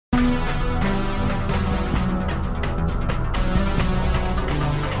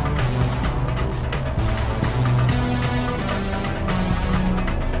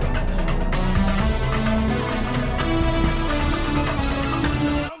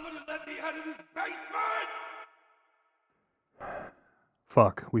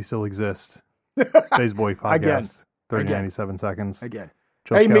Fuck, we still exist. Phase Boy Podcast. 97 seconds. Again.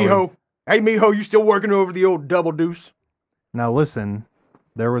 Joe Hey, Skelly. mijo. Hey, mijo, you still working over the old double deuce? Now listen,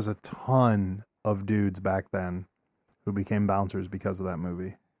 there was a ton of dudes back then who became bouncers because of that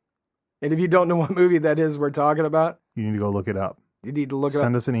movie. And if you don't know what movie that is we're talking about, You need to go look it up. you need to look it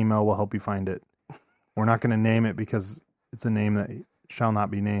Send up. us an email. We'll help you find it. We're not going to name it because it's a name that shall not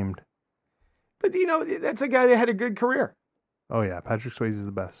be named. But, you know, that's a guy that had a good career. Oh, yeah. Patrick Swayze is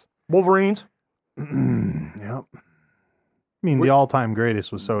the best. Wolverines. Yep. I mean, the all-time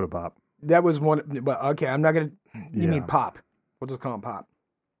greatest was Soda Pop. That was one. But okay, I'm not going to. You Yeah. mean Pop. We'll just call him Pop.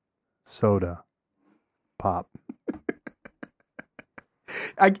 Soda Pop.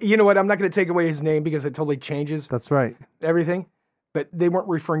 You know what? I'm not going to take away his name because it totally changes That's right. everything. But they weren't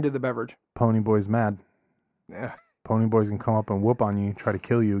referring to the beverage. Pony Boy's mad. Yeah. Pony Boy's can come up and whoop on you, try to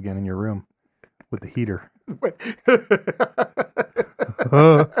kill you again in your room with the heater.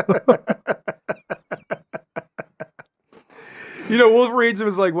 You know, Wolverines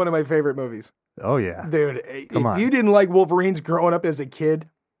was like one of my favorite movies. Oh, yeah. Dude, Come if on. you didn't like Wolverines growing up as a kid,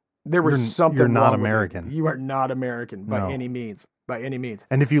 there was something you're not wrong with you. American. You are not American by No. any means. By any means.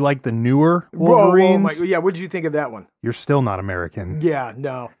 And if you like the newer Whoa, Wolverines, yeah, what did you think of that one? you're still not American. Yeah,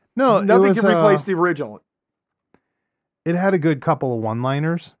 no. No, it Nothing was, can replace the original. It had a good couple of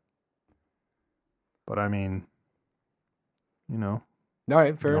one-liners. But I mean, you know, All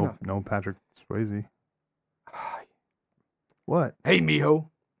right, fair enough. no Patrick Swayze. What? Hey, mijo.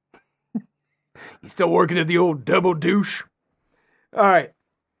 You still working at the old double douche? All right.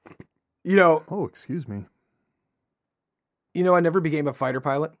 You know, Oh, excuse me. I never became a fighter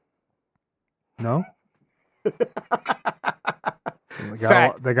pilot. No? They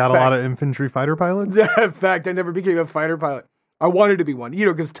Fact. got a lot of infantry fighter pilots? In fact, I never became a fighter pilot. I wanted to be one,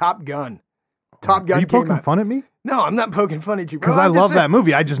 because Top Gun. Top Gun Are you came poking out. fun at me? No, I'm not poking fun at you. bro. Because I I'm just love saying- that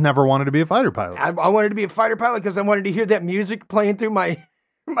movie. I just never wanted to be a fighter pilot. I wanted to be a fighter pilot because I wanted to hear that music playing through my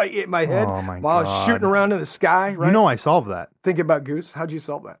head Oh, my while I was God. shooting around in the sky. Right? You know I solved that. Thinking about Goose. How'd you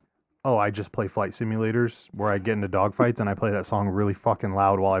solve that? Oh, I just play flight simulators where I get into dogfights and I play that song really fucking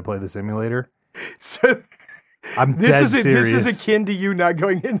loud while I play the simulator. So I'm dead serious. this is akin to you not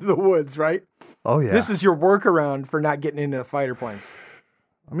going into the woods, right? Oh, yeah. This is your workaround for not getting into a fighter plane.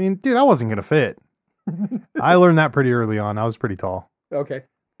 I mean, dude, I wasn't going to fit. I learned that pretty early on. I was pretty tall. Okay.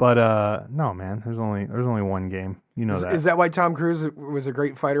 But no, man, there's only one game. You know that. Is that why Tom Cruise was a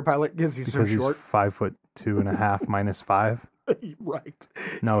great fighter pilot? Because he's because so short? he's 5'2.5" minus 5. Right.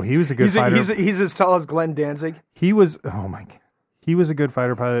 No, he was a good fighter. He's as tall as Glenn Danzig. He was, oh my God. He was a good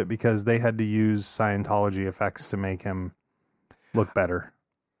fighter pilot because they had to use Scientology effects to make him look better.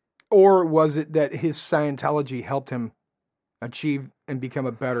 Or was it that his Scientology helped him achieve and become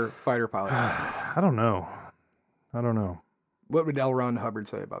a better fighter pilot? I don't know. What would L. Ron Hubbard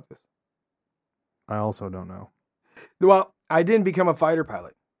say about this? I also don't know. Well, I didn't become a fighter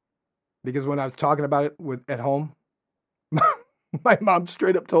pilot because when I was talking about it at home, my mom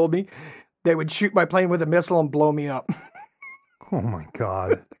straight up told me they would shoot my plane with a missile and blow me up. Oh my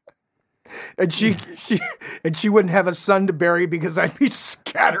God. And she wouldn't have a son to bury because I'd be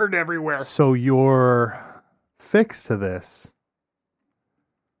scattered everywhere. So your fix to this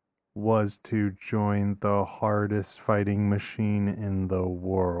was to join the hardest fighting machine in the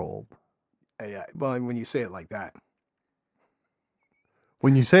world. Yeah, well, when you say it like that.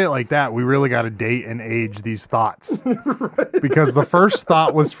 When you say it like that, we really got to date and age these thoughts. Because the first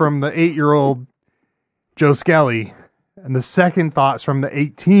thought was from the 8-year-old Joe Skelly, and the second thought's from the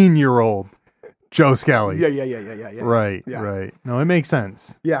 18-year-old Joe Skelly. Yeah. Right, Yeah. right. No, it makes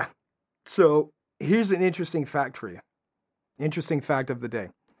sense. Yeah. So here's an interesting fact for you. Interesting fact of the day.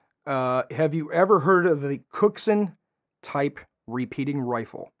 Have you ever heard of the Cookson type repeating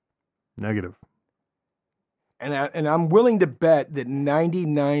rifle? Negative. And I'm willing to bet that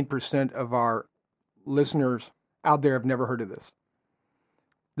 99% of our listeners out there have never heard of this.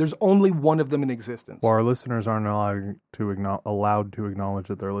 There's only one of them in existence. Well, our listeners aren't allowed to acknowledge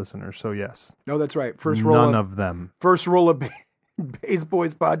that they're listeners. So yes, No, that's right. none of them. First rule of Bass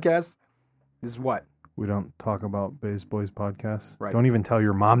Boys podcast is what? We don't talk about Bass Boys podcasts. Right. Don't even tell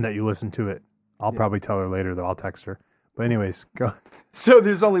your mom that you listen to it. I'll probably tell her later, though. I'll text her. But anyways, go. So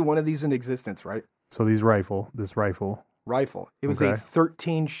there's only one of these in existence, right? So this rifle. Rifle. It was Okay. a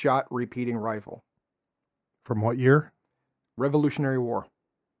 13-shot repeating rifle. From what year? Revolutionary War.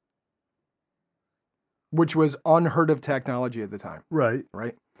 Which was unheard of technology at the time, Right.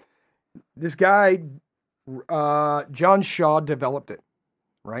 right? This guy, John Shaw, developed it,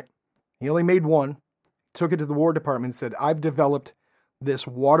 right? He only made one, took it to the War Department and said, I've developed this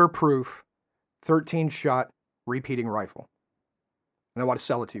waterproof 13-shot repeating rifle. And I want to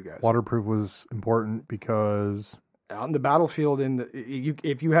sell it to you guys. Waterproof was important because Out in the battlefield,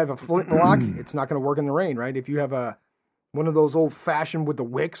 if you have a flintlock, it's not going to work in the rain, right? If you have one of those old-fashioned with the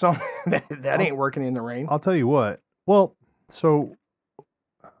wicks on it, that ain't working in the rain. I'll tell you what. Well, so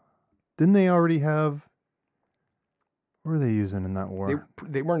didn't they already have? What were they using in that war?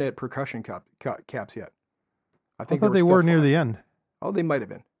 They weren't at percussion caps yet. I thought they were near the end. Oh, they might have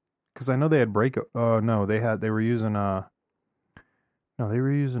been. Because I know they had break. No, they were using they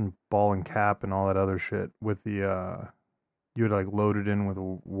were using ball and cap and all that other shit with the you would like load it in with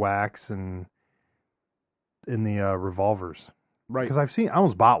wax and in the revolvers. Right. Because I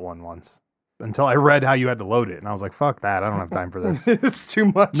almost bought one once until I read how you had to load it, and I was like, "Fuck that! I don't have time for this." It's too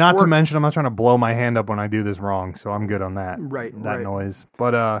much. Not work. to mention, I'm not trying to blow my hand up when I do this wrong, so I'm good on that. Right. That noise,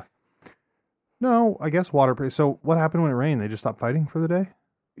 but no, I guess waterproof. So what happened when it rained? They just stopped fighting for the day.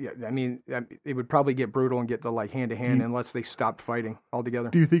 Yeah, I mean, it would probably get brutal and get to like hand to hand unless they stopped fighting altogether.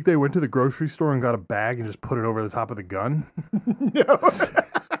 Do you think they went to the grocery store and got a bag and just put it over the top of the gun? No.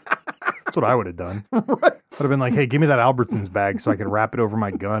 That's what I would have done. Right. I'd have been like, "Hey, give me that Albertsons bag so I can wrap it over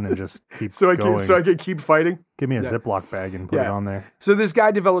my gun and just keep going. So I can keep fighting. Give me a Ziploc bag and put it on there." So this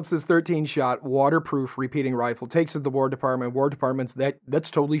guy develops this 13-shot waterproof repeating rifle, takes it to the War Department. War Department's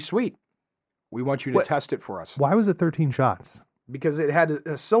that's totally sweet. We want you to test it for us. Why was it 13 shots? Because it had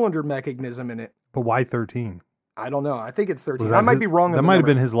a cylinder mechanism in it. But why 13? I don't know. I think it's 13. I might be wrong. That might have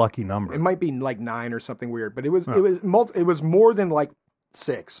been his lucky number. It might be like 9 or something weird, but it was more than like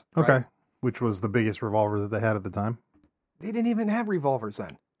 6. Okay. Right? Which was the biggest revolver that they had at the time? They didn't even have revolvers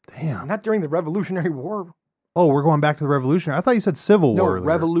then. Damn. Not during the Revolutionary War. Oh, we're going back to the Revolutionary. I thought you said Civil War. No,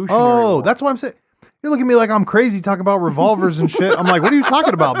 Revolutionary War. That's what I'm saying. You're looking at me like I'm crazy talking about revolvers and shit. I'm like, what are you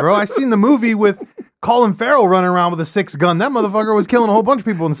talking about, bro? I seen the movie with Colin Farrell running around with a 6-gun. That motherfucker was killing a whole bunch of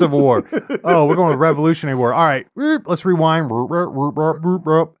people in the Civil War. Oh, we're going to Revolutionary War. All right, let's rewind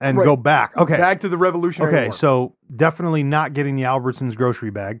and go back. Okay. Back to the Revolutionary War. Okay, so definitely not getting the Albertsons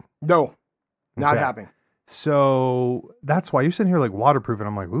grocery bag. No, not happening. So that's why you're sitting here like waterproof, and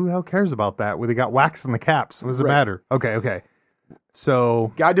I'm like, who the hell cares about that? Well, they got wax in the caps. What does it matter? Okay.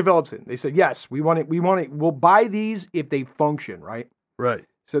 So guy develops it. They said, yes, we want it. We'll buy these if they function, right? Right.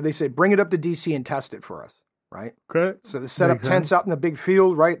 So they said, bring it up to DC and test it for us, right? Okay. So they set up tents out in the big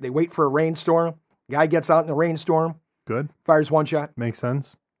field, right? They wait for a rainstorm. Guy gets out in the rainstorm. Good. Fires 1 shot. Makes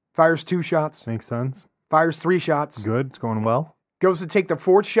sense. Fires 2 shots. Makes sense. Fires 3 shots. Good. It's going well. Goes to take the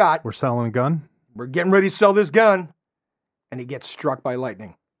 4th shot. We're selling a gun. We're getting ready to sell this gun. And he gets struck by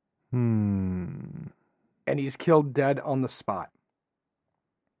lightning. And he's killed dead on the spot.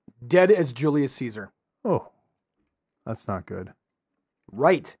 Dead as Julius Caesar. Oh, that's not good.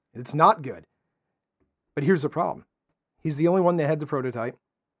 Right. It's not good. But here's the problem. He's the only one that had the prototype.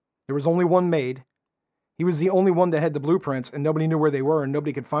 There was only one made. He was the only one that had the blueprints, and nobody knew where they were, and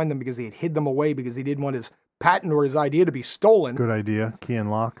nobody could find them because he had hid them away because he didn't want his patent or his idea to be stolen. Good idea. Key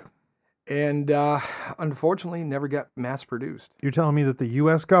and lock. And unfortunately, never got mass produced. You're telling me that the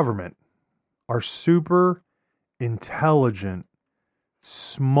U.S. government, our super intelligent,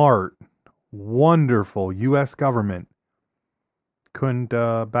 smart, wonderful U.S. government, couldn't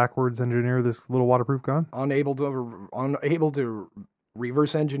backwards engineer this little waterproof gun? Unable to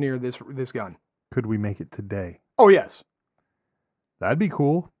reverse engineer this gun. Could we make it today? Oh, yes. That'd be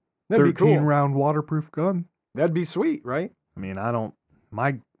cool. That'd be cool. 13-round waterproof gun. That'd be sweet, right? I mean,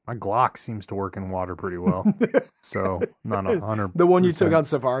 my Glock seems to work in water pretty well. So, not 100%. The one you took on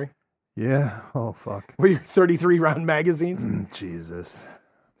safari? Yeah. Oh, fuck. With your 33-round magazines? Jesus.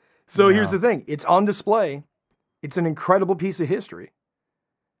 So here's the thing. It's on display. It's an incredible piece of history.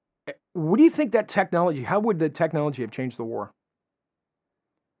 What do you think how would the technology have changed the war?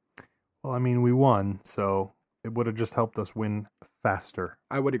 Well, I mean, we won, so it would have just helped us win faster.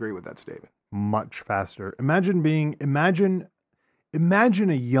 I would agree with that statement. Much faster. Imagine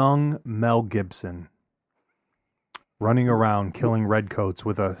a young Mel Gibson running around killing redcoats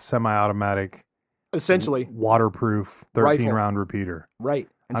with a semi-automatic, essentially waterproof 13-round repeater. Right.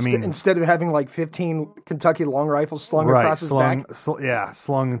 Instead of having like 15 Kentucky long rifles slung across his back.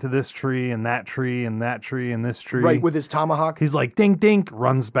 Slung into this tree and that tree and that tree and this tree. Right, with his tomahawk. He's like, dink, dink,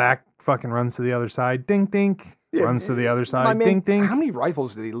 runs back, fucking runs to the other side, dink, dink, runs to the other side, dink, dink. How many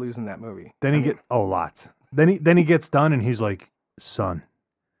rifles did he lose in that movie? Then lots. Then he gets done and he's like, son,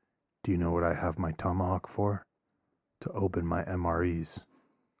 do you know what I have my tomahawk for? To open my MREs.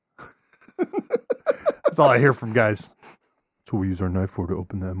 That's all I hear from guys. So we use our knife for to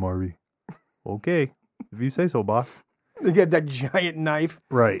open the MRE. Okay, if you say so, boss. They get that giant knife.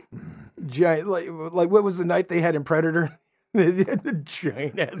 Right. Giant, like what was the knife they had in Predator?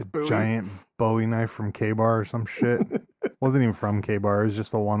 Giant ass Bowie. Giant Bowie knife from K-Bar or some shit. Wasn't even from K-Bar. It was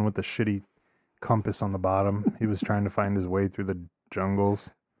just the one with the shitty compass on the bottom. He was trying to find his way through the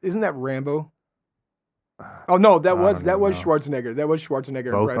jungles. Isn't that Rambo? Oh no, that was know. Schwarzenegger. That was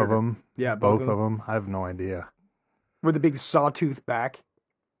Schwarzenegger. Both Predator. of them. Yeah, Both of them. I have no idea. With the big sawtooth back.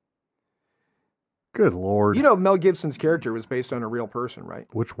 Good Lord. You know, Mel Gibson's character was based on a real person, right?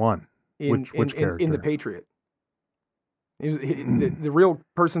 Which one? Which character? In The Patriot. The real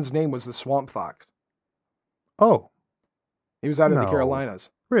person's name was the Swamp Fox. Oh. He was out of the No. Carolinas.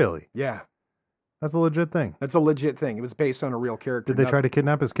 Really? Yeah. That's a legit thing. That's a legit thing. It was based on a real character. Did they try to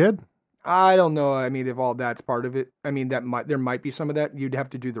kidnap his kid? I don't know. I mean, if all that's part of it, I mean, there might be some of that. You'd have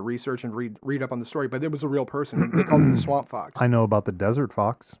to do the research and read up on the story. But it was a real person. They called him the Swamp Fox. I know about the Desert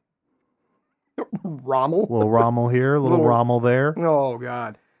Fox. Rommel. Little Rommel here, little Rommel there. Oh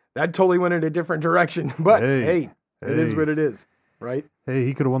God, that totally went in a different direction. But hey, it is what it is, right? Hey,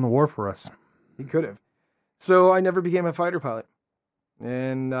 he could have won the war for us. He could have. So I never became a fighter pilot,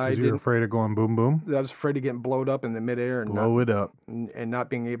 and I Because you were afraid of going boom boom? I was afraid of getting blowed up in the midair and Blow it up. and not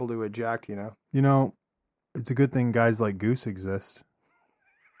being able to eject. You know. You know, it's a good thing guys like Goose exist.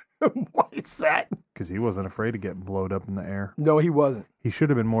 Why is that? Because he wasn't afraid of getting blowed up in the air. No, he wasn't. He should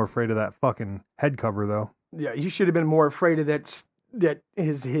have been more afraid of that fucking head cover, though. Yeah, he should have been more afraid of that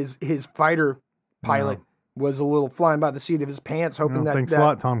his fighter pilot was a little flying by the seat of his pants, hoping that. Thanks a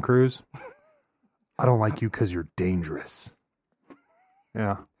lot, Tom Cruise. I don't like you because you're dangerous.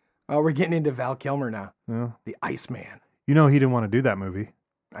 Yeah. Oh, we're getting into Val Kilmer now. Yeah. The Iceman. You know he didn't want to do that movie.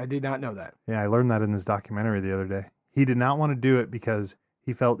 I did not know that. Yeah, I learned that in this documentary the other day. He did not want to do it because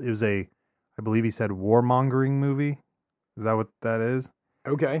he felt it was I believe he said warmongering movie. Is that what that is?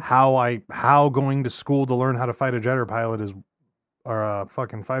 Okay. How going to school to learn how to fight a jetter pilot is, or a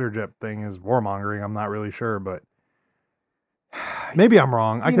fucking fighter jet thing is warmongering. I'm not really sure, but maybe I'm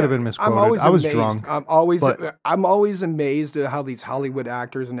wrong. I could have been misquoted. I was drunk. I'm always amazed at how these Hollywood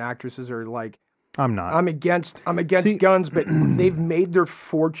actors and actresses are like. I'm not. I'm against guns, but they've made their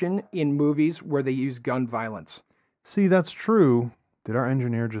fortune in movies where they use gun violence. See, that's true. Did our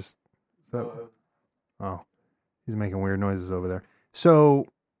engineer just... Oh, he's making weird noises over there. So,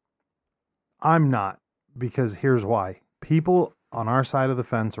 I'm not, because here's why. People on our side of the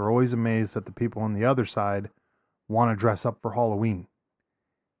fence are always amazed that the people on the other side want to dress up for Halloween.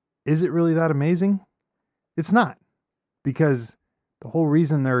 Is it really that amazing? It's not. Because the whole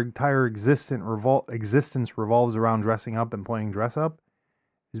reason their entire existence revolves around dressing up and playing dress up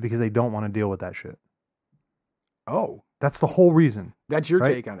is because they don't want to deal with that shit. Oh. That's the whole reason. That's your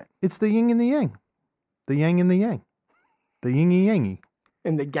take on it. It's the yin and the yang. The yang and the yang. The yingy yangy.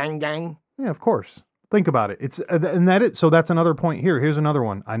 And the gang. Yeah, of course. Think about it. So that's another point here. Here's another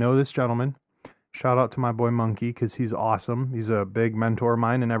one. I know this gentleman. Shout out to my boy Monkey because he's awesome. He's a big mentor of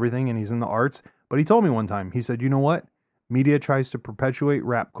mine and everything, and he's in the arts. But he told me one time, he said, you know what? Media tries to perpetuate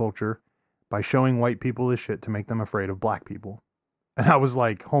rap culture by showing white people this shit to make them afraid of black people. And I was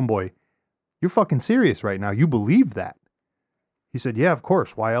like, homeboy, you're fucking serious right now. You believe that? He said, yeah, of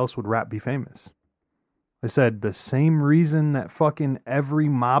course. Why else would rap be famous? I said, the same reason that fucking every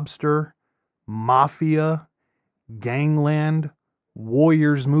mobster, mafia, gangland,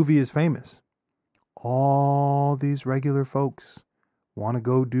 warriors movie is famous. All these regular folks want to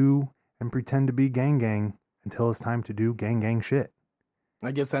go do and pretend to be gang until it's time to do gang shit.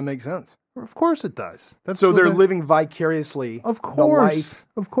 I guess that makes sense. Of course it does. So they're living vicariously. Of course. The life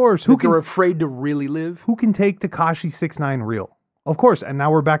of course. They're afraid to really live. Who can take Tekashi 6ix9ine real? Of course. And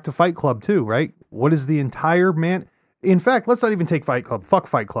now we're back to Fight Club too, right? What is the entire man? In fact, let's not even take Fight Club. Fuck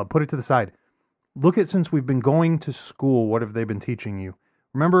Fight Club. Put it to the side. Look at, since we've been going to school, what have they been teaching you?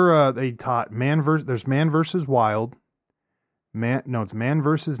 Remember, they taught there's man versus wild. It's man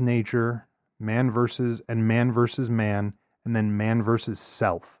versus nature, man versus man, and then man versus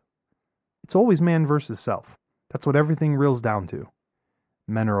self. It's always man versus self. That's what everything reels down to.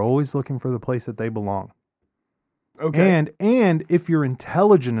 Men are always looking for the place that they belong. Okay. And if you're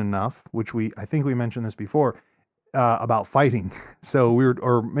intelligent enough, which I think we mentioned this before, about fighting. So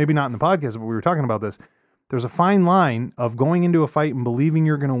or maybe not in the podcast, but we were talking about this. There's a fine line of going into a fight and believing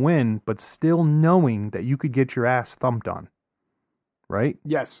you're going to win, but still knowing that you could get your ass thumped on. Right?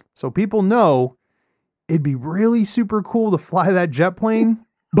 Yes. So people know it'd be really super cool to fly that jet plane,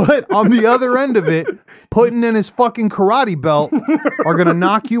 but on the other end of it, putting in his fucking karate belt are going to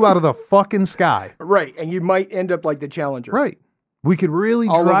knock you out of the fucking sky. Right. And you might end up like the Challenger. Right. We could really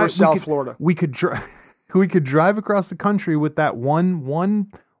all drive over South Florida. We could drive across the country with that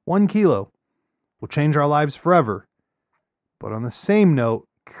one kilo. Will change our lives forever. But on the same note,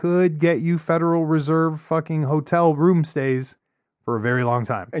 could get you Federal Reserve fucking hotel room stays for a very long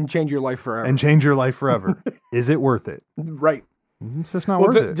time And change your life forever. and change your life forever. Is it worth it? Right. It's just not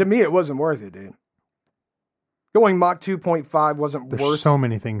worth it. To me, it wasn't worth it, dude. Going Mach 2.5 wasn't There's worth. so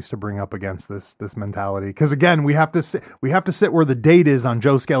many things to bring up against this mentality. Because again, we have to sit where the date is on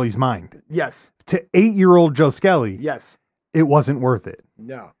Joe Skelly's mind. Yes. To 8-year-old Joe Skelly, Yes. it wasn't worth it.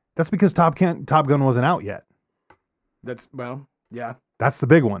 No. That's because Top Gun wasn't out yet. Yeah. That's the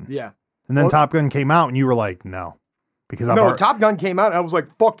big one. Yeah. And then Well- Top Gun came out, and you were like, no, because Top Gun came out, and I was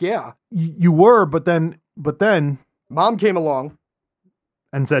like, fuck yeah. You were, but then Mom came along.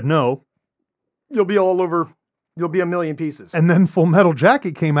 and said no, You'll be all over. You'll be a million pieces. and then Full Metal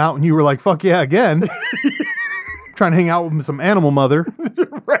Jacket came out, and you were like, fuck yeah, again. Trying to hang out with some animal mother.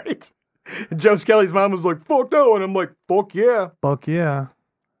 Right. And Joe Skelly's mom was like, fuck no. And I'm like, fuck yeah. Fuck yeah,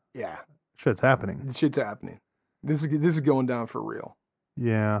 Yeah. shit's happening. Shit's happening. This is going down for real.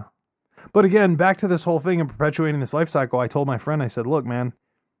 Yeah. But again, back to this whole thing of perpetuating this life cycle, I told my friend, I said, look, man,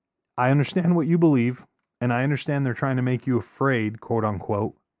 I understand what you believe, and I understand they're trying to make you afraid, quote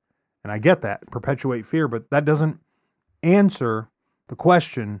unquote. And I get that, perpetuate fear, but that doesn't answer the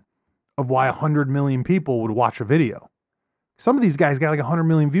question of why 100 million people would watch a video. Some of these guys got like 100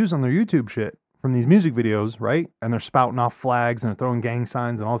 million views on their YouTube shit from these music videos, right? And they're spouting off flags and they're throwing gang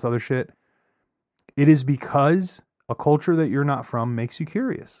signs and all this other shit. It is because a culture that you're not from makes you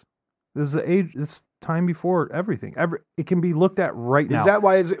curious. This is the age, it's time before everything. It can be looked at right now. Is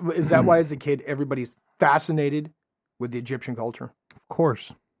that why as a kid everybody's fascinated with the Egyptian culture? Of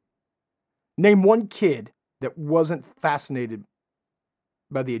course. Name one kid that wasn't fascinated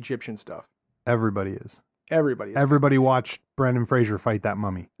by the Egyptian stuff. Everybody is. Everybody is. Everybody watched Brendan Fraser fight that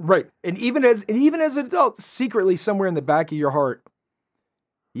mummy. Right. And even as an adult, secretly somewhere in the back of your heart,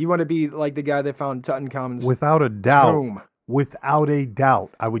 you want to be like the guy that found Tutankhamun's Without a doubt. tomb. Without a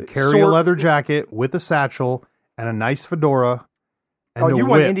doubt. I would carry a leather jacket with a satchel and a nice fedora and a you whip.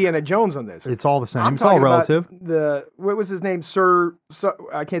 want Indiana Jones on this. It's all the same. I'm It's all talking about relative. what was his name?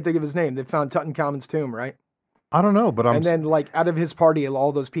 I can't think of his name. They found Tutankhamun's tomb, right? I don't know, but And then like out of his party,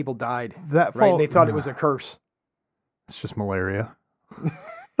 all those people died. that Right? fall, They thought it was a curse. It's just malaria.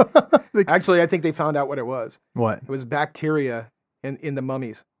 Actually, I think they found out what it was. What? It was bacteria in the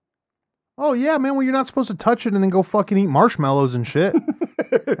mummies. Oh yeah, man. Well, you're not supposed to touch it and then go fucking eat marshmallows and shit.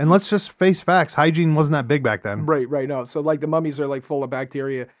 And let's just face facts. Hygiene wasn't that big back then. Right. No. So like the mummies are like full of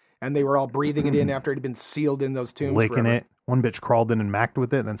bacteria, and they were all breathing it in after it had been sealed in those tombs. Licking forever. it. One bitch crawled in and macked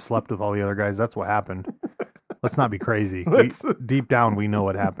with it and then slept with all the other guys. That's what happened. Let's not be crazy. Deep down, we know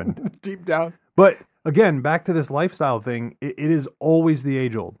what happened. Deep down. But again, back to this lifestyle thing, it is always the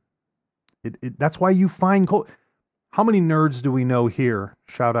age old. That's why you find how many nerds do we know here?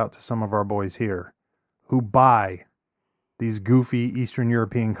 Shout out to some of our boys here who buy these goofy Eastern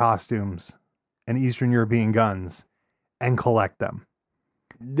European costumes and Eastern European guns and collect them.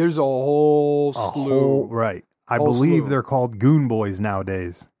 There's a whole slew. Right. I Whole believe slew. they're called goon boys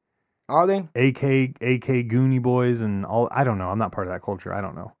nowadays. Are they? AK Goonie boys and all. I don't know. I'm not part of that culture. I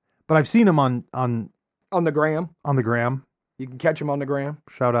don't know. But I've seen them on On the gram. the gram. You can catch them on the gram.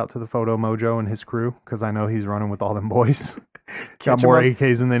 Shout out to the Photo Mojo and his crew because I know he's running with all them boys. Got Catch more 'em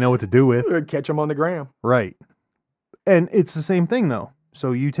AKs than they know what to do with. Catch them on the gram. Right. And it's the same thing though.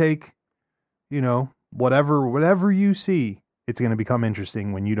 So you take, whatever you see, it's going to become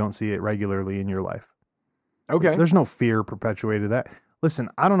interesting when you don't see it regularly in your life. Okay. There's no fear perpetuated that. Listen,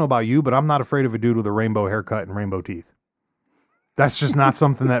 I don't know about you, but I'm not afraid of a dude with a rainbow haircut and rainbow teeth. That's just not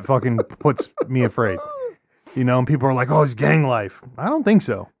something that fucking puts me afraid. And people are like, "Oh, it's gang life." I don't think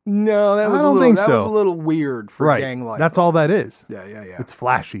so. No, that was I don't a little, think that so. was a little weird for Right. gang life. That's all that is. Yeah. It's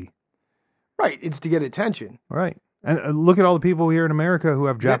flashy. Right. It's to get attention. Right. And look at all the people here in America who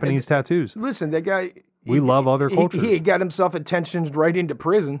have Japanese tattoos. Listen, that guy. We love other He cultures. got himself attentioned right into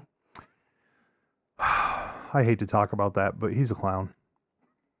prison. I hate to talk about that, but he's a clown.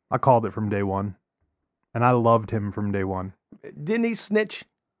 I called it from day one. And I loved him from day one. Didn't he snitch?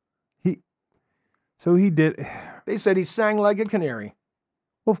 So he did. They said he sang like a canary.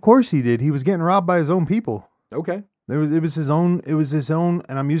 Well, of course he did. He was getting robbed by his own people. Okay. It was his own,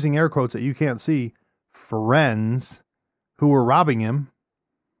 and I'm using air quotes that you can't see, friends who were robbing him.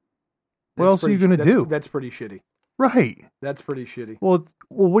 What else are you going to do? That's pretty shitty. Right. That's pretty shitty. Well,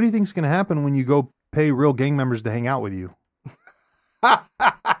 what do you think's going to happen when you go pay real gang members to hang out with you?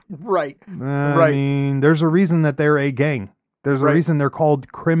 Right. I mean, there's a reason that they're a gang. There's a Right. reason they're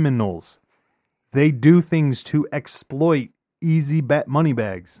called criminals. They do things to exploit easy money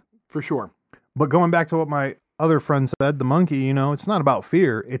bags. For sure. But going back to what my other friend said, the monkey, it's not about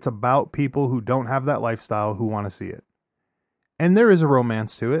fear. It's about people who don't have that lifestyle who want to see it. And there is a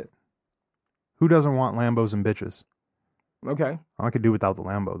romance to it. Who doesn't want Lambos and bitches? Okay. I could do without the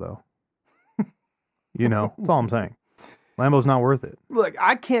Lambo, though. That's all I'm saying. Lambo's not worth it. Look,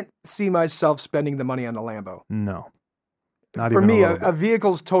 I can't see myself spending the money on a Lambo. No. Not For even me, a little a bit.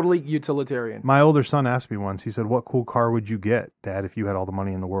 vehicle's totally utilitarian. My older son asked me once, he said, what cool car would you get, Dad, if you had all the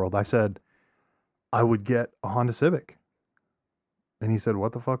money in the world? I said, I would get a Honda Civic. And he said,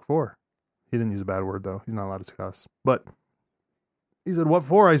 what the fuck for? He didn't use a bad word, though. He's not allowed to cuss. But he said, what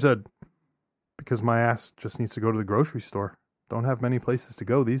for? I said, because my ass just needs to go to the grocery store. Don't have many places to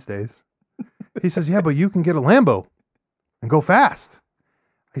go these days. He says, yeah, but you can get a Lambo and go fast.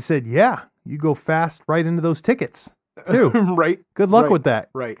 I said, yeah, you go fast right into those tickets, too. Right. Good luck Right. with that.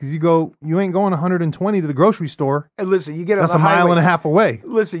 Right. Because you ain't going 120 to the grocery store. And listen, you get on That's the a mile highway. and a half away.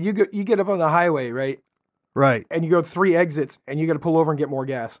 Listen, you get up on the highway, right? Right. And you go 3 exits, and you got to pull over and get more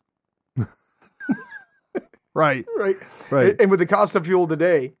gas. Right. Right. Right. And with the cost of fuel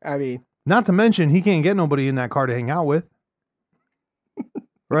today, I mean, Not to mention, he can't get nobody in that car to hang out with.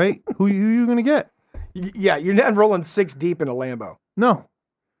 Right? Who you going to get? yeah, you're not rolling 6 deep in a Lambo. No.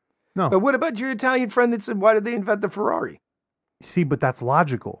 But what about your Italian friend that said, why did they invent the Ferrari? See, but that's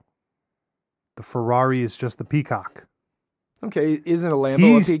logical. The Ferrari is just the peacock. Okay, isn't a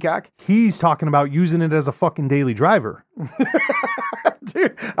Lambo a peacock? He's talking about using it as a fucking daily driver.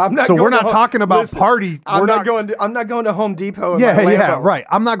 Dude, I'm not. So going we're not to, talking about listen, party. I'm We're not going to. I'm not going to Home Depot. In Yeah, my Lambo. yeah, right.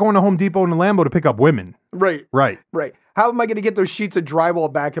 I'm not going to Home Depot in a Lambo to pick up women. Right, Right, right. How am I going to get those sheets of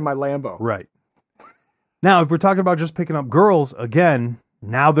drywall back in my Lambo? right. Now, if we're talking about just picking up girls, again,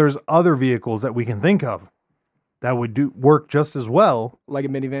 now there's other vehicles that we can think of that would work just as well, Like a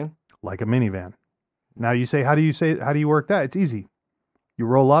minivan. like a minivan. Now you say, how do you work that? It's easy. You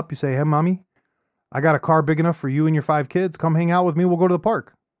roll up, you say, hey, mommy, I got a car big enough for you and your 5 kids. Come hang out with me. We'll go to the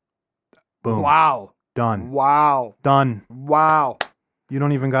park. Boom. Wow. Done. Wow. Done. Wow. You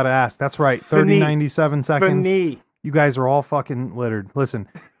don't even got to ask. That's right. Fini. 97 seconds. Fini. You guys are all fucking littered. Listen.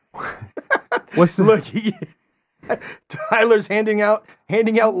 What's the Look, Tyler's handing out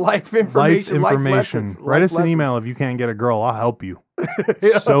life information. life information? lessons, Write us an lessons. email if you can't get a girl. I'll help you.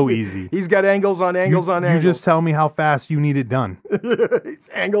 So easy. He's got angles on angles on angles. You just tell me how fast you need it done. It's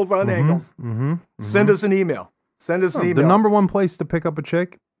angles on angles. Send us an email. Send us an email. The number one place to pick up a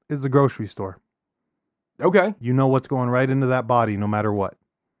chick is the grocery store. Okay. You know what's going right into that body no matter what.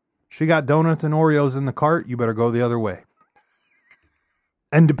 She got donuts and Oreos in the cart, you better go the other way.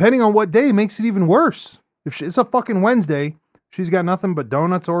 And depending on what day, makes it even worse. If it's a fucking Wednesday, she's got nothing but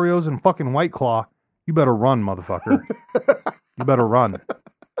donuts, Oreos, and fucking White Claw, you better run, motherfucker. You better run.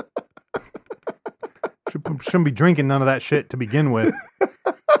 Shouldn't be drinking none of that shit to begin with.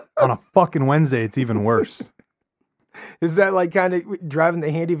 On a fucking Wednesday, it's even worse. Is that like kind of driving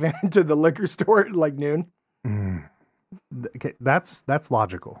the handy van to the liquor store at like noon? Okay, that's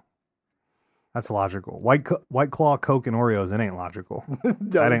logical. That's logical. White Claw, Coke, and Oreos, it ain't logical.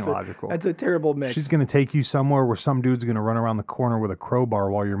 That ain't logical. That's a terrible mix. She's going to take you somewhere where some dude's going to run around the corner with a crowbar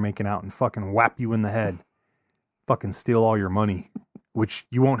while you're making out and fucking whap you in the head. Fucking steal all your money, which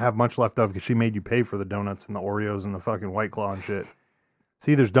you won't have much left of because she made you pay for the donuts and the Oreos and the fucking White Claw and shit.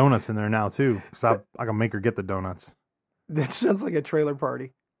 See, there's donuts in there now, too. So I can make her get the donuts. That sounds like a trailer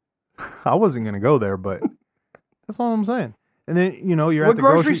party. I wasn't going to go there, but that's all I'm saying. And then, you're What at the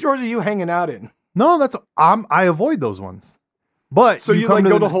grocery stores are you hanging out in? No, I avoid those ones. But So you come like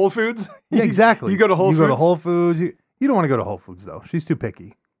go the- to Whole Foods? Yeah, exactly. You go to Whole You go to Foods? Whole Foods. You don't want to go to Whole Foods though. She's too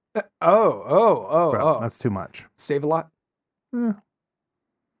picky. Oh. That's too much. Save a lot. Eh.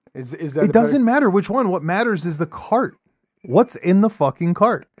 Is that It a better- doesn't matter which one. What matters is the cart. What's in the fucking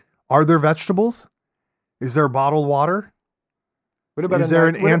cart? Are there vegetables? Is there bottled water? What about Is there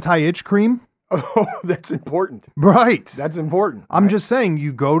an anti-itch cream? Oh, that's important. Right. That's important. I'm right? just saying,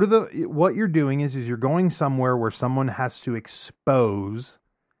 you go to what you're doing is you're going somewhere where someone has to expose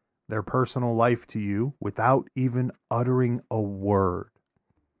their personal life to you without even uttering a word.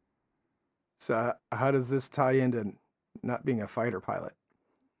 So how does this tie into not being a fighter pilot?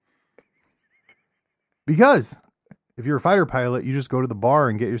 Because if you're a fighter pilot, you just go to the bar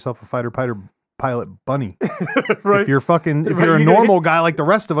and get yourself a fighter pilot bunny. Right. If you're Right, a you normal guy like the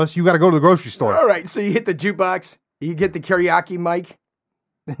rest of us, you got to go to the grocery store. All right. So you hit the jukebox, you get the karaoke mic,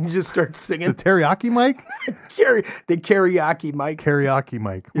 and you just start The singing. teriyaki mic? The karaoke mic. Karaoke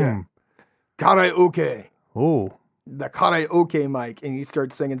mic. Yeah. Karaoke. Oh. The karaoke mic. And you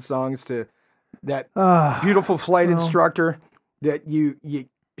start singing songs to that Ah, beautiful flight instructor that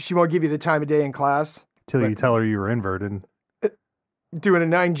she won't give you the time of day in class. till you tell her you were inverted. Doing a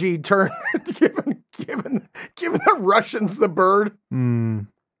 9G turn, giving the Russians the bird.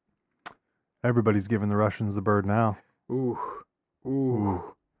 Everybody's giving the Russians the bird now. Ooh,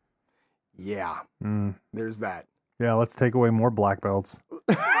 Ooh. Yeah. Mm. There's that. Yeah, let's take away more black belts.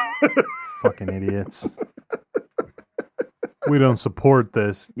 Fucking idiots. We don't support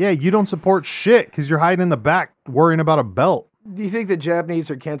this. Yeah, you don't support shit because you're hiding in the back worrying about a belt. Do you think the Japanese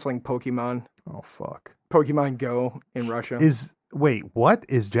are canceling Pokemon? Oh, fuck. Pokemon Go in Russia? Wait, what?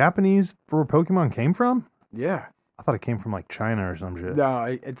 Is Japanese for where Pokemon came from? Yeah. I thought it came from like China or some shit. No,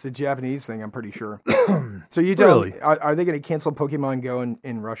 it's a Japanese thing, I'm pretty sure. So you tell me, are they going to cancel Pokemon Go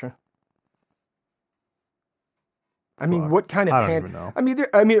in Russia? I mean, what kind of I don't even know.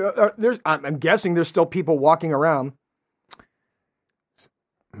 I'm guessing there's still people walking around.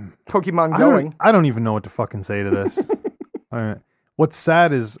 Pokemon going. I don't even know what to fucking say to this. What's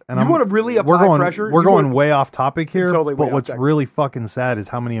sad is, and you want to really apply pressure. We're going way off topic here. Totally but what's really fucking sad is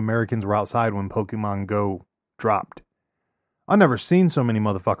how many Americans were outside when Pokemon Go dropped. I've never seen so many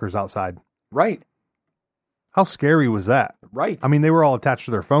motherfuckers outside. Right. How scary was that? Right. I mean, they were all attached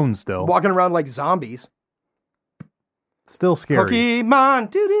to their phones still. Walking around like zombies. Still scary.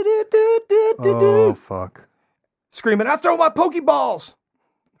 Pokemon. Oh, fuck. Screaming, I throw my Pokeballs.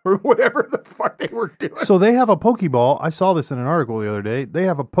 Or whatever the fuck they were doing. So they have a Pokeball. I saw this in an article the other day. They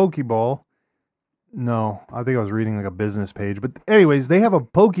have a Pokeball. No, I think I was reading like a business page. But anyways, they have a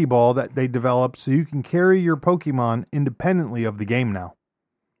Pokeball that they developed so you can carry your Pokemon independently of the game now.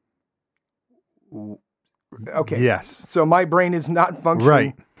 Okay. Yes. So my brain is not functioning.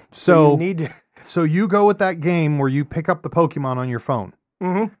 Right. So you need to... So you go with that game where you pick up the Pokemon on your phone.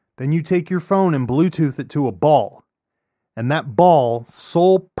 Mm-hmm. Then you take your phone and Bluetooth it to a ball. And that ball's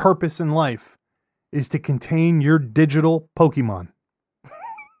sole purpose in life is to contain your digital Pokemon.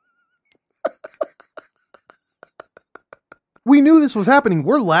 We knew this was happening.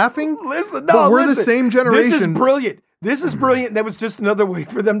 We're laughing. But we're the same generation. This is brilliant. This is brilliant. That was just another way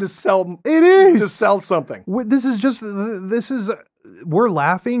for them to sell. It is. To sell something. We're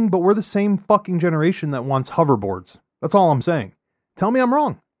laughing, but we're the same fucking generation that wants hoverboards. That's all I'm saying. Tell me I'm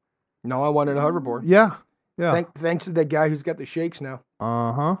wrong. No, I wanted a hoverboard. Yeah. Yeah. Thanks to that guy who's got the shakes now.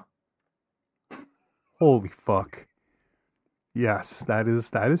 Uh-huh. Holy fuck. Yes, that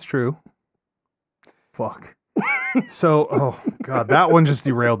is true. Fuck. So, oh God, that one just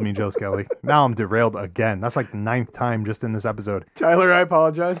derailed me, Joe Skelly. Now I'm derailed again. That's like the 9th time just in this episode. Tyler, I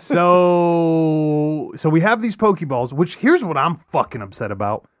apologize. So we have these Pokeballs, which here's what I'm fucking upset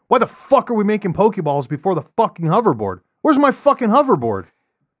about. Why the fuck are we making Pokeballs before the fucking hoverboard? Where's my fucking hoverboard?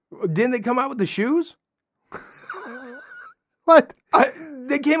 Didn't they come out with the shoes? What?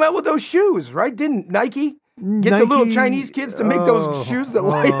 They came out with those shoes, right? Didn't Nike get the little Chinese kids to make those shoes that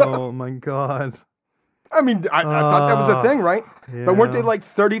light up? Oh my God. I mean, I thought that was a thing, right? Yeah. But weren't they like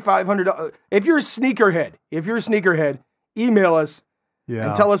 $3,500? If you're a sneakerhead, email us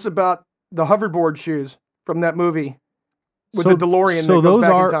and tell us about the hoverboard shoes from that movie with the DeLorean that goes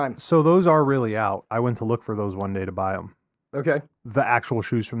back in time. So those are really out. I went to look for those one day to buy them. Okay. The actual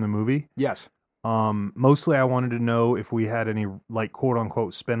shoes from the movie. Yes. Mostly I wanted to know if we had any like quote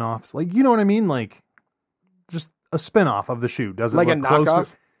unquote spin-offs. Like, you know what I mean? Like just a spin-off of the shoe. Does it like look a close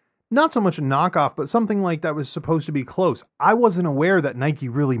knockoff? Not so much a knockoff, but something like that was supposed to be close. I wasn't aware that Nike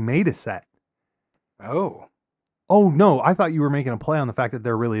really made a set. Oh. Oh, no. I thought you were making a play on the fact that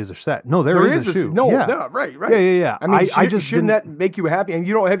there really is a set. No, there is a shoe. No, yeah. no, right. Yeah. I mean, shouldn't that make you happy? And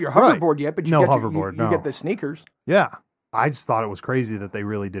you don't have your hoverboard yet, but you get the sneakers. Yeah. I just thought it was crazy that they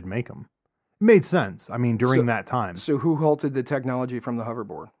really did make them. It made sense. I mean, during that time. So who halted the technology from the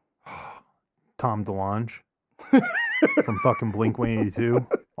hoverboard? Tom DeLonge. From fucking Blink-182.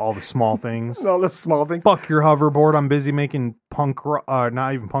 All the small things. All the small things. Fuck your hoverboard. I'm busy making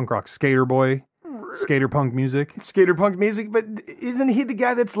not even punk rock, skater boy. Skater punk music. Skater punk music, but isn't he the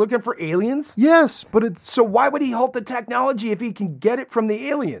guy that's looking for aliens? Yes, but it's... So why would he halt the technology if he can get it from the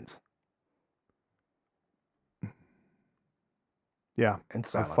aliens? Yeah. And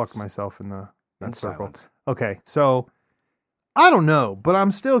silence. I fucked myself in that circle. Silence. Okay, so... I don't know, but I'm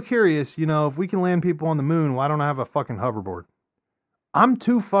still curious, if we can land people on the moon, why don't I have a fucking hoverboard? I'm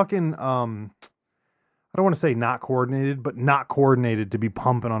too fucking, I don't want to say not coordinated, but not coordinated to be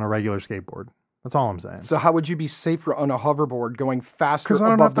pumping on a regular skateboard. That's all I'm saying. So how would you be safer on a hoverboard going faster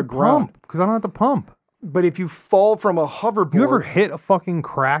above the ground? Because I don't have to pump. But if you fall from a hoverboard... You ever hit a fucking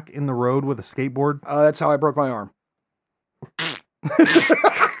crack in the road with a skateboard? That's how I broke my arm.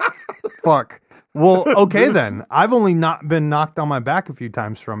 Fuck. Well, okay then. I've only not been knocked on my back a few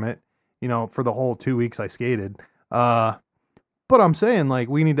times from it, for the whole 2 weeks I skated. But I'm saying, like,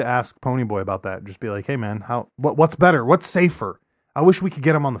 we need to ask Ponyboy about that. Just be like, hey man, what's better? What's safer? I wish we could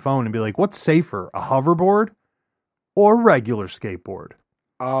get him on the phone and be like, what's safer, a hoverboard or a regular skateboard?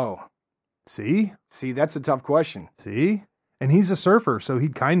 Oh. See, that's a tough question. See? And he's a surfer, so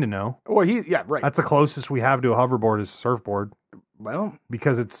he'd kind of know. Well, yeah, right. That's the closest we have to a hoverboard is a surfboard. Well,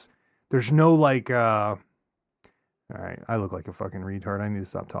 because there's no like, all right, I look like a fucking retard. I need to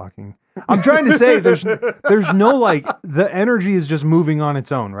stop talking. I'm trying to say there's no like, the energy is just moving on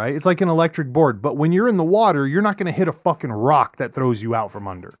its own, right? It's like an electric board. But when you're in the water, you're not going to hit a fucking rock that throws you out from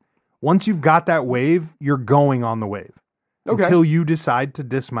under. Once you've got that wave, you're going on the wave. Okay. Until you decide to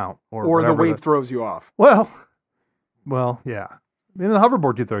dismount or the wave throws you off. Well, yeah. And the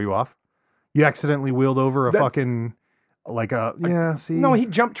hoverboard could throw you off. You accidentally wheeled over a fucking, like a, yeah, see? No, he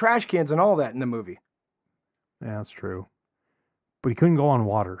jumped trash cans and all that in the movie. Yeah, that's true. But he couldn't go on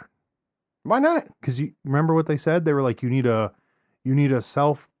water. Why not? Because you remember what they said? They were like, you need a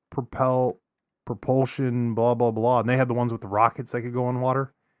propulsion, blah, blah, blah. And they had the ones with the rockets that could go on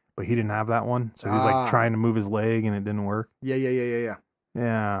water, but he didn't have that one. So he was like trying to move his leg and it didn't work. Yeah.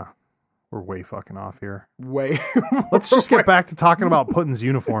 Yeah. We're way fucking off here. Way. Let's just get back to talking about Putin's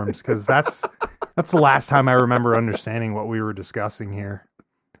uniforms, because that's the last time I remember understanding what we were discussing here.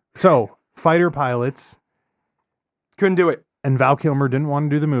 So, fighter pilots. Couldn't do it. And Val Kilmer didn't want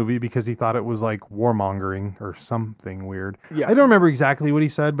to do the movie because he thought it was like warmongering or something weird. Yeah. I don't remember exactly what he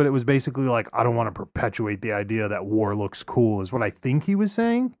said, but it was basically like, I don't want to perpetuate the idea that war looks cool, is what I think he was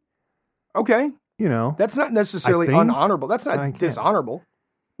saying. Okay. You know. That's not necessarily unhonorable. That's not dishonorable.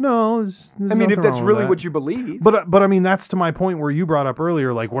 No, I mean, if that's really what you believe. But I mean, that's to my point where you brought up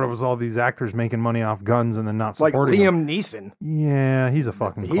earlier, like, what was all these actors making money off guns and then not supporting like them? Liam Neeson. Yeah, he's a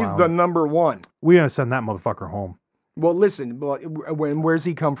fucking clown. He's the number one. We gotta send that motherfucker home. Well, listen, where's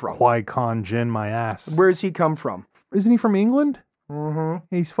he come from? Qui-Gon Jinn my ass. Where's he come from? Isn't he from England? Mm-hmm.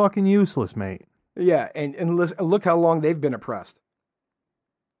 He's fucking useless, mate. Yeah, and listen, look how long they've been oppressed.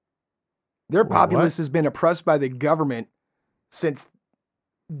 Their populace has been oppressed by the government since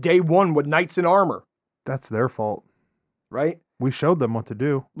day one with knights in armor. That's their fault. Right? We showed them what to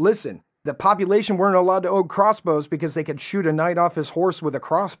do. Listen, the population weren't allowed to own crossbows because they could shoot a knight off his horse with a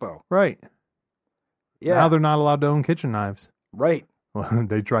crossbow. Right. Yeah. Now they're not allowed to own kitchen knives. Right. Well,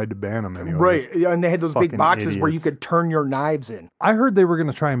 they tried to ban them anyway. Right. Yeah, and they had those big boxes idiots. where you could turn your knives in. I heard they were going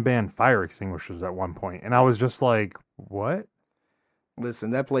to try and ban fire extinguishers at one point, and I was just like, what?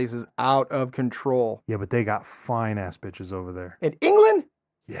 Listen, that place is out of control. Yeah, but they got fine-ass bitches over there. In England?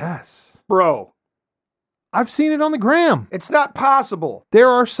 Yes. Bro. I've seen it on the gram. It's not possible. There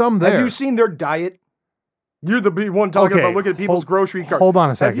are some there. Have you seen their diet? You're the one talking about looking at people's grocery carts. Hold on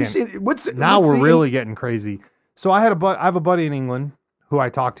a second. Have you seen, now we're really getting crazy. So I have a buddy in England who I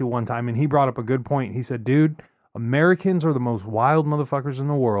talked to one time, and he brought up a good point. He said, dude, Americans are the most wild motherfuckers in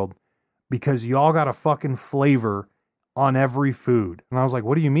the world because y'all got a fucking flavor on every food. And I was like,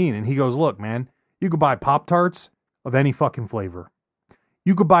 what do you mean? And he goes, look, man, you could buy Pop-Tarts of any fucking flavor.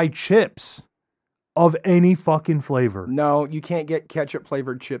 You could buy chips of any fucking flavor. No, you can't get ketchup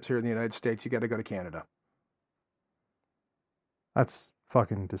flavored chips here in the United States. You got to go to Canada. That's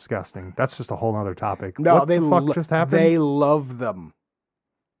fucking disgusting. That's just a whole other topic. No, what the fuck just happened? They love them.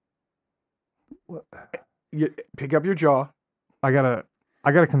 What? You pick up your jaw. I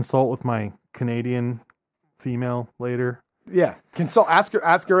gotta consult with my Canadian female later. Yeah, consult. Ask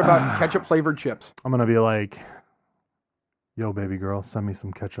her about ketchup flavored chips. I'm gonna be like, yo, baby girl, send me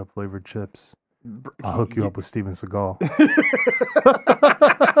some ketchup flavored chips. I'll hook you up with Steven Seagal.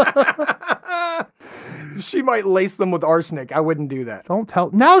 She might lace them with arsenic. I wouldn't do that. Don't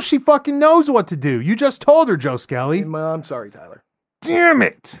tell. Now she fucking knows what to do. You just told her, Joe Skelly. I'm sorry, Tyler. Damn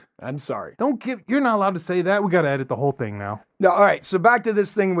it. I'm sorry. You're not allowed to say that. We got to edit the whole thing now. No, all right. So back to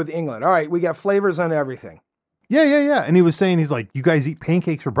this thing with England. All right. We got flavors on everything. Yeah. And he was saying, he's like, you guys eat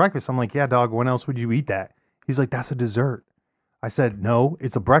pancakes for breakfast. I'm like, yeah, dog. When else would you eat that? He's like, that's a dessert. I said, no,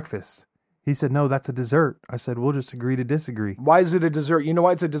 it's a breakfast. He said, no, that's a dessert. I said, we'll just agree to disagree. Why is it a dessert? You know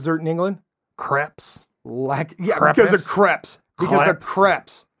why it's a dessert in England? Crepes. Because of crepes. Because of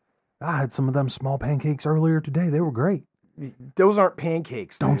crepes. I had some of them small pancakes earlier today. They were great. Those aren't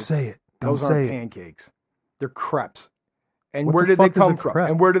pancakes. Dude. Don't say it. Those aren't pancakes. They're crepes. And where did they come from?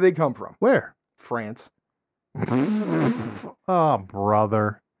 And where do they come from? Where? France. Oh,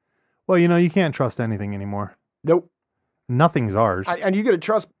 brother. Well, you can't trust anything anymore. Nope. Nothing's ours. And you got to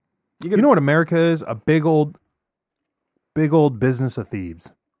trust. You know what America is? A big old business of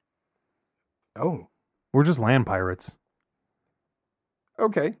thieves. Oh. We're just land pirates.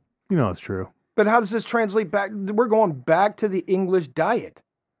 Okay. You know it's true. But how does this translate back? We're going back to the English diet.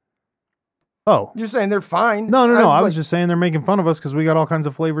 Oh. You're saying they're fine. No. I was just saying they're making fun of us because we got all kinds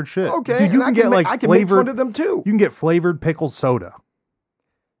of flavored shit. Okay. Dude, you can get I can make fun of them too. You can get flavored pickled soda.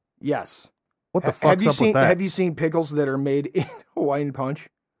 Yes. What the fuck's up with that? Have you seen pickles that are made in Hawaiian Punch?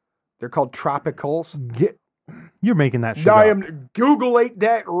 They're called tropicals. You're making that shit I up. am Google-ate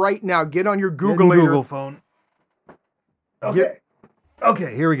that right now. Get on your Getting Google-later. Google phone. Okay.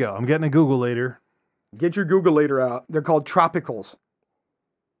 Okay, here we go. I'm getting a Google later. Get your Google-later out. They're called tropicals.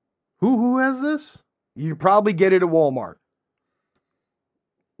 Who has this? You probably get it at Walmart.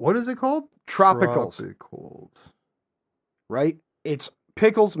 What is it called? Tropicals. Tropicals. Right? It's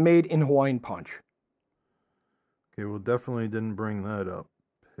pickles made in Hawaiian Punch. Okay, well, definitely didn't bring that up.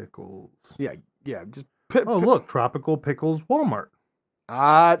 Pickles. Yeah. Just Oh, look, Tropical Pickles Walmart.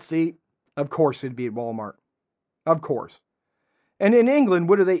 see, of course it'd be at Walmart. Of course. And in England,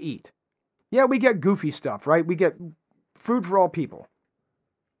 what do they eat? Yeah, we get goofy stuff, right? We get food for all people.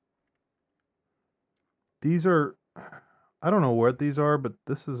 These are, I don't know what these are, but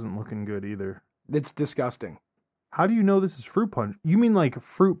this isn't looking good either. It's disgusting. How do you know this is fruit punch? You mean like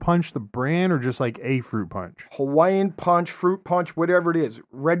Fruit Punch, the brand, or just like a fruit punch? Hawaiian Punch, Fruit Punch, whatever it is.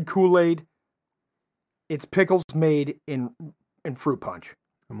 Red Kool-Aid. It's pickles made in fruit punch.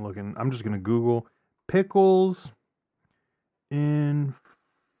 I'm just going to Google pickles in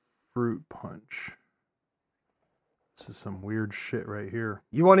fruit punch. This is some weird shit right here.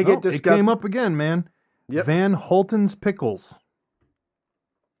 You want to get disgusting? It came up again, man. Yep. Van Holten's Pickles.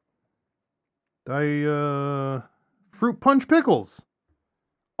 Fruit punch pickles.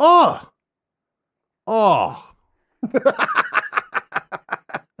 Oh.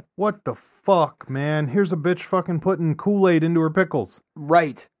 What the fuck, man? Here's a bitch fucking putting Kool-Aid into her pickles.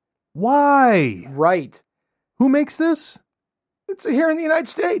 Right. Why? Right. Who makes this? It's here in the United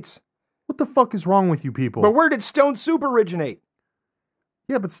States. What the fuck is wrong with you people? But where did Stone Soup originate?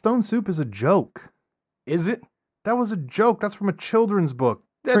 Yeah, but Stone Soup is a joke. Is it? That was a joke. That's from a children's book.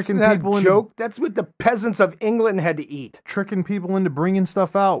 That's not a joke. That's what the peasants of England had to eat. Tricking people into bringing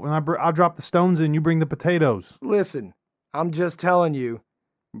stuff out. When I'll drop the stones in, you bring the potatoes. Listen, I'm just telling you,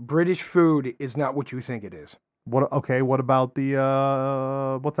 British food is not what you think it is. What? Okay, what about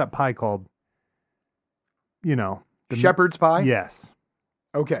the, what's that pie called? You know. Shepherd's pie? Yes.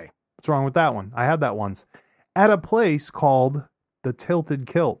 Okay. What's wrong with that one? I had that once. At a place called the Tilted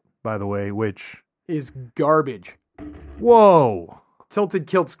Kilt, by the way, which is garbage. Whoa. Tilted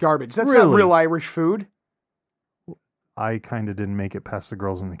Kilt's garbage. That's Really? not real Irish food. I kind of didn't make it past the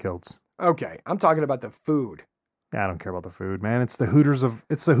girls in the kilts. Okay, I'm talking about the food. I don't care about the food, man. It's the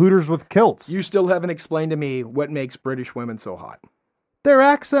Hooters with kilts. You still haven't explained to me what makes British women so hot. Their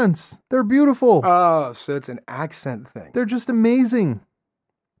accents. They're beautiful. Oh, so it's an accent thing. They're just amazing.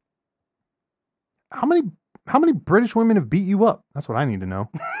 How many British women have beat you up? That's what I need to know.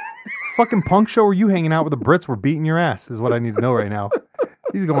 Fucking punk show where you hanging out with the Brits were beating your ass is what I need to know right now.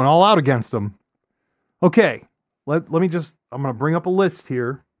 He's going all out against them. Okay. I'm going to bring up a list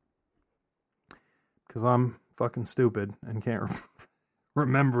here because I'm fucking stupid and can't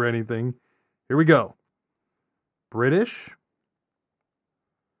remember anything. Here we go. British.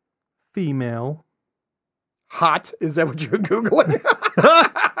 Female. Hot? Is that what you're Googling?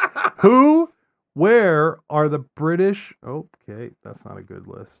 Who? Where are the British? Okay, that's not a good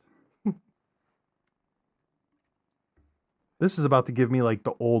list. This is about to give me like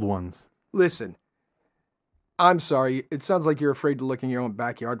the old ones. Listen, I'm sorry. It sounds like you're afraid to look in your own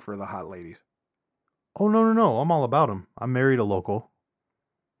backyard for the hot ladies. Oh, no. I'm all about them. I married a local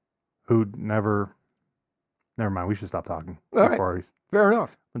who'd never mind. We should stop talking. All right. Fair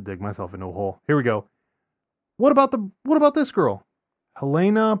enough. I'm gonna dig myself into a hole. Here we go. What about this girl?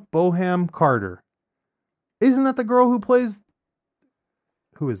 Helena Boham Carter. Isn't that the girl who plays?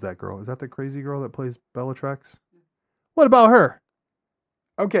 Who is that girl? Is that the crazy girl that plays Bellatrix? What about her?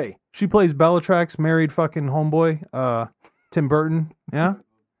 Okay. She plays Bellatrix, married fucking homeboy, Tim Burton. Yeah?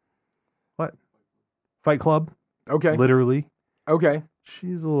 What? Fight Club? Okay. Literally. Okay.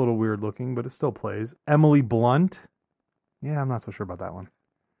 She's a little weird looking, but it still plays. Emily Blunt. Yeah, I'm not so sure about that one.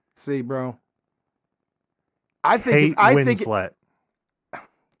 See, bro. Kate Winslet.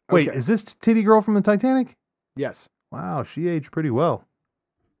 Wait, is this titty girl from the Titanic? Yes. Wow, she aged pretty well.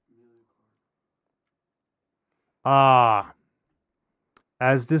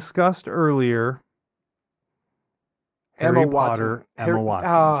 As discussed earlier, Harry Potter, Emma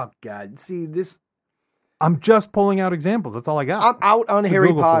Watson. Oh, God. See, this... I'm just pulling out examples. That's all I got. I'm out on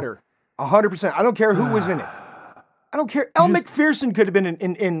Harry Potter. 100%. I don't care who was in it. I don't care. Elle Macpherson could have been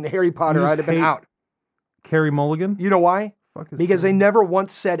in Harry Potter. I'd have been out. Carrie Mulligan? You know why? Because they never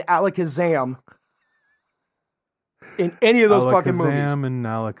once said Alakazam in any of those fucking movies. Alakazam and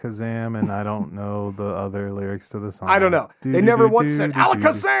Alakazam, and I don't know the other lyrics to the song. I don't know. They never once said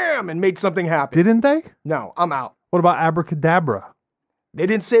Alakazam and made something happen. Didn't they? No, I'm out. What about Abracadabra? They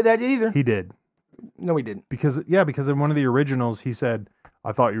didn't say that either. He did. No, he didn't. Because in one of the originals, he said,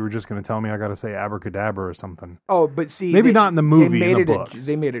 I thought you were just going to tell me I got to say abracadabra or something. Oh, but see, Maybe not in the movie, They made in the it books.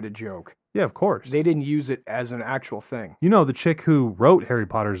 they made it a joke. Yeah, of course. They didn't use it as an actual thing. You know, the chick who wrote Harry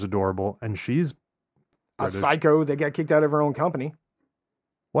Potter's adorable, and she's A British. psycho that got kicked out of her own company.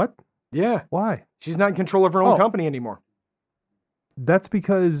 What? Yeah. Why? She's not in control of her own Oh. company anymore. That's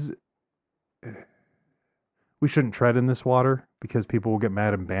because we shouldn't tread in this water because people will get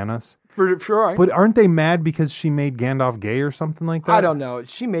mad and ban us. For sure. But aren't they mad because she made Gandalf gay or something like that? I don't know.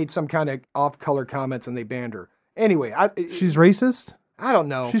 She made some kind of off-color comments and they banned her. Anyway, She's racist? I don't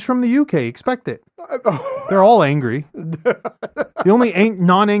know. She's from the UK. Expect it. They're all angry. The only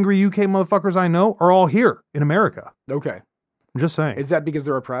non-angry UK motherfuckers I know are all here in America. Okay. I'm just saying. Is that because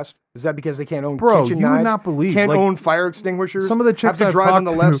they're oppressed? Is that because they can't own Bro, kitchen you would knives? not believe, Can't like, own fire extinguishers? some of the chicks have to I've drive on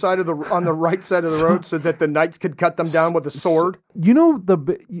the talked left to- side of on the right side of the road so that the knights could cut them down with a sword. You know, the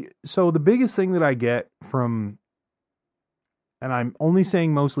biggest thing that I get from, and I'm only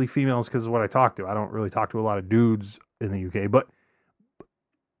saying mostly females because of what I talk to. I don't really talk to a lot of dudes in the UK, but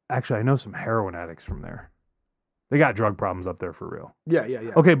actually I know some heroin addicts from there. They got drug problems up there for real. Yeah.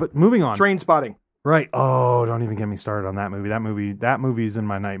 Okay, but moving on. Train spotting. Right. Oh, don't even get me started on that movie. That movie's in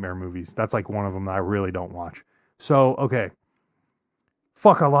my nightmare movies. That's like one of them that I really don't watch. So, okay.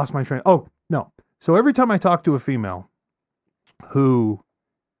 Fuck, I lost my train. Oh, no. So every time I talk to a female who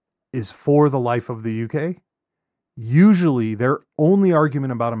is for the life of the UK, usually their only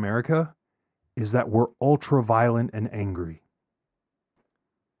argument about America is that we're ultra violent and angry.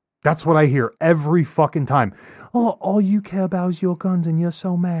 That's what I hear every fucking time. Oh, all you care about is your guns and you're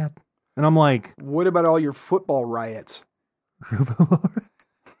so mad. And I'm like, What about all your football riots?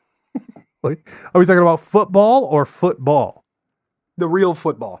 Like, are we talking about football or football? The real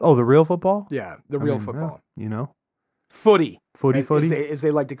football. Oh, the real football? Yeah, the I real mean, football. yeah, you know? Footy. Footy. As they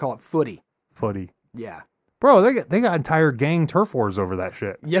like to call it, footy. Footy. Yeah. Bro, they got entire gang turf wars over that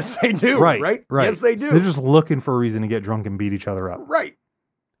shit. Yes, they do. Right. Yes, they do. They're just looking for a reason to get drunk and beat each other up, right.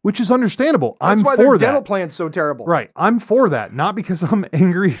 which is understandable. That's I'm why for their that. dental plan's so terrible. Right. I'm for that. Not because I'm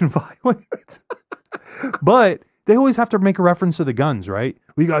angry and violent. But they always have to make a reference to the guns, right?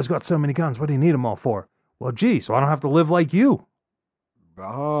 Well, you guys got so many guns. What do you need them all for? Well, gee, so I don't have to live like you.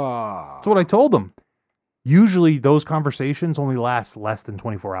 Ah. That's what I told them. Usually those conversations only last less than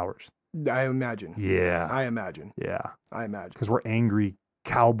 24 hours. I imagine. Yeah. I imagine. Yeah. I imagine. Because we're angry,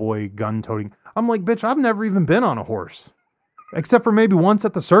 cowboy, gun toting. I'm like, bitch, I've never even been on a horse. Except for maybe once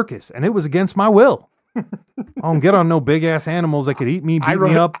at the circus, and it was against my will. I don't get on no big ass animals that could eat me, beat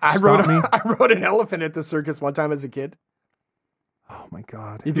me up, stomp me. I rode an elephant at the circus one time as a kid. Oh my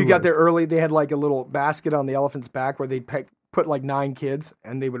God. If you got there early, they had like a little basket on the elephant's back where they'd put like 9 kids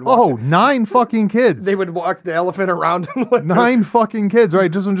and they would walk Oh, 9 fucking kids. they would walk the elephant around. And 9 fucking kids,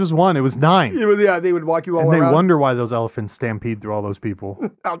 right? Just one. It was 9. yeah, they would walk you all And they around. wonder why those elephants stampede through all those people.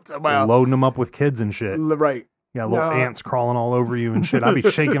 Well, Loading them up with kids and shit. right. Yeah, little No. ants crawling all over you and shit. I'd be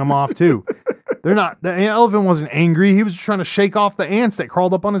shaking them off too. They're not, the elephant wasn't angry. He was just trying to shake off the ants that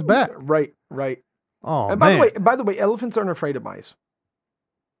crawled up on his back. Right. Oh, And man. by the way, elephants aren't afraid of mice.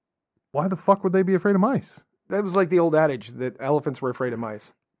 Why the fuck would they be afraid of mice? That was like the old adage that elephants were afraid of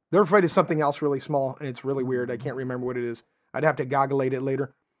mice. They're afraid of something else really small, and it's really weird. I can't remember what it is. I'd have to gogglate it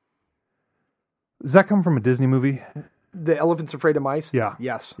later. Does that come from a Disney movie? The elephant's afraid of mice? Yeah.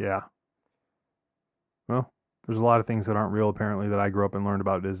 Yes. Yeah. Well, there's a lot of things that aren't real apparently that I grew up and learned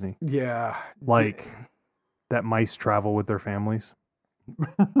about Disney. Yeah. Like that mice travel with their families.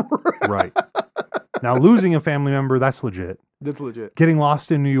 Right. Now, losing a family member, that's legit. That's legit. Getting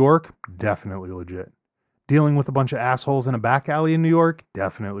lost in New York, definitely legit. Dealing with a bunch of assholes in a back alley in New York,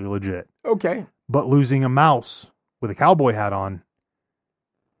 definitely legit. Okay. But losing a mouse with a cowboy hat on,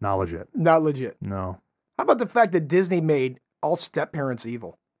 not legit. Not legit. No. How about the fact that Disney made all step parents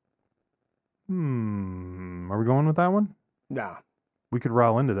evil? Are we going with that one? Nah. We could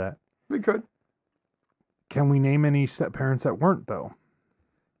rile into that. We could. Can we name any step parents that weren't, though?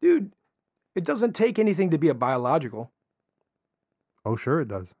 Dude, it doesn't take anything to be a biological. Oh, sure it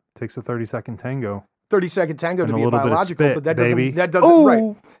does. Takes a 30-second tango. 30-second tango And to a be a little bit of biological, spit, but that baby. doesn't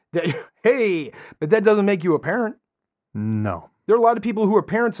Oh! right. Hey, but that doesn't make you a parent. No. There are a lot of people who are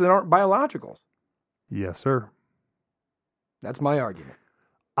parents that aren't biologicals. Yes, sir. That's my argument.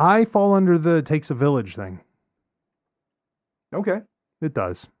 I fall under the takes a village thing. Okay. It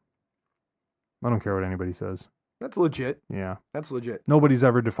does. I don't care what anybody says. That's legit. Yeah. That's legit. Nobody's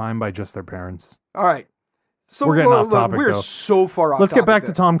ever defined by just their parents. All right. So We're getting off topic, We're though. so far off Let's get back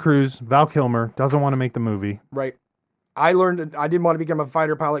topic to there. Tom Cruise. Val Kilmer doesn't want to make the movie. Right. I learned I didn't want to become a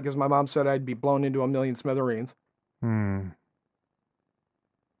fighter pilot because my mom said I'd be blown into a million smithereens. And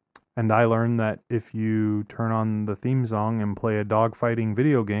And I learned that if you turn on the theme song and play a dogfighting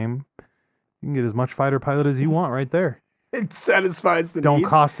video game, you can get as much fighter pilot as you want right there. It satisfies the Don't need.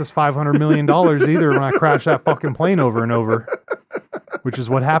 cost us $500 million either when I crash that fucking plane over and over, which is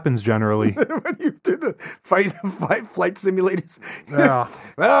what happens generally. When you do the flight simulators. Yeah.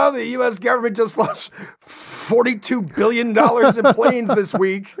 Well, the U.S. government just lost $42 billion in planes this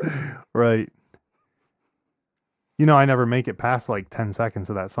week. Right. You know, I never make it past like 10 seconds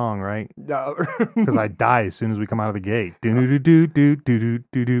of that song, right? No. Because I die as soon as we come out of the gate. Do do do do do do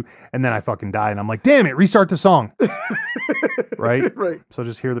do do, and then I fucking die, and I'm like, damn it, restart the song. Right? Right. So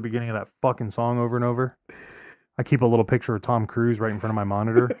just hear the beginning of that fucking song over and over. I keep a little picture of Tom Cruise right in front of my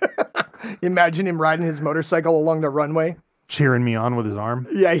monitor, Imagine him riding his motorcycle along the runway. cheering me on with his arm.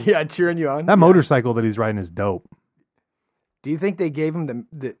 Yeah, cheering you on. That motorcycle that he's riding is dope. Do you think they gave him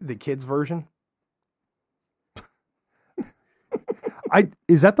the kids version?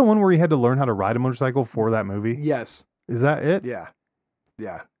 Is that the one where he had to learn how to ride a motorcycle for that movie? Yes. Is that it? Yeah.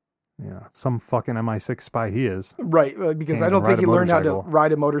 Yeah. Yeah. Some fucking MI6 spy he is. Right. Because Can't I don't even think he ride a learned how to motorcycle.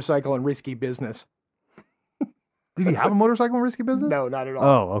 ride a motorcycle in risky business. Did he have a motorcycle in Risky Business? No, not at all.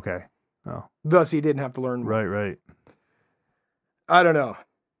 Oh, okay. Oh, Thus, he didn't have to learn. right. I don't know.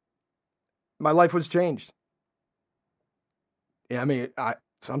 My life was changed. Yeah, I mean,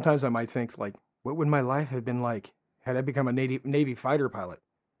 sometimes I might think, like, what would my life have been like had I become a Navy fighter pilot?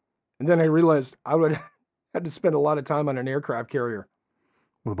 And then I realized I would have had to spend a lot of time on an aircraft carrier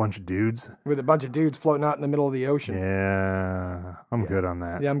With a bunch of dudes. with a bunch of dudes floating out in the middle of the ocean. Yeah. I'm good on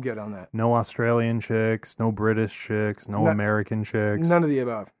that. Yeah, I'm good on that. No Australian chicks, no British chicks, no American chicks. None of the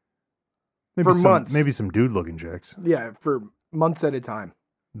above. Maybe for some, months. Maybe some dude looking chicks. Yeah, for months at a time.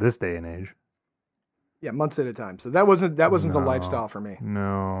 This day and age. Yeah, months at a time. So that wasn't the No. lifestyle for me.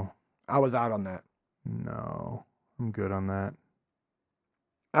 No. I was out on that. No. I'm good on that.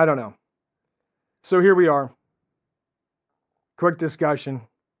 I don't know. So here we are. Quick discussion,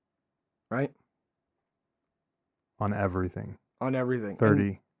 right? On everything. On everything.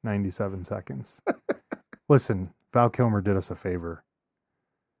 30, 97 seconds. Listen, Val Kilmer did us a favor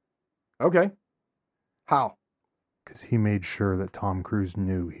Okay. How? because he made sure that Tom Cruise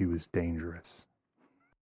knew he was dangerous.